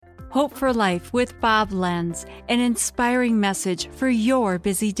Hope for Life with Bob Lenz, an inspiring message for your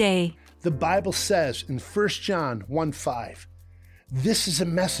busy day. The Bible says in 1 John 1:5, "This is a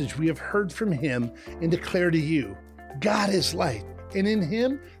message we have heard from him and declare to you. God is light, and in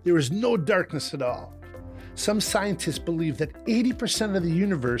him there is no darkness at all." Some scientists believe that 80% of the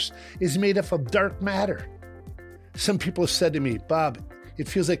universe is made up of dark matter. Some people have said to me, "Bob, it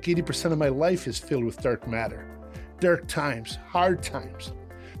feels like 80% of my life is filled with dark matter." Dark times, hard times.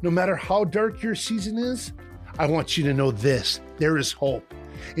 No matter how dark your season is, I want you to know this: there is hope.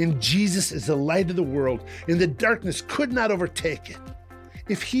 And Jesus is the light of the world, and the darkness could not overtake it.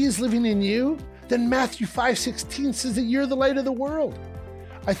 If he is living in you, then Matthew 5:16 says that you're the light of the world.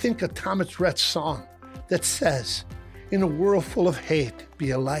 I think of Thomas Rhett's song that says, "In a world full of hate, be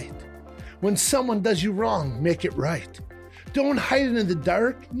a light. When someone does you wrong, make it right. Don't hide it in the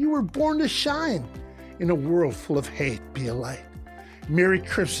dark. You were born to shine. In a world full of hate, be a light." Merry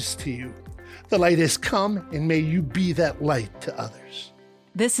Christmas to you. The light has come, and may you be that light to others.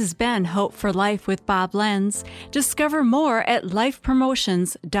 This has been Hope for Life with Bob Lenz. Discover more at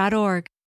lifepromotions.org.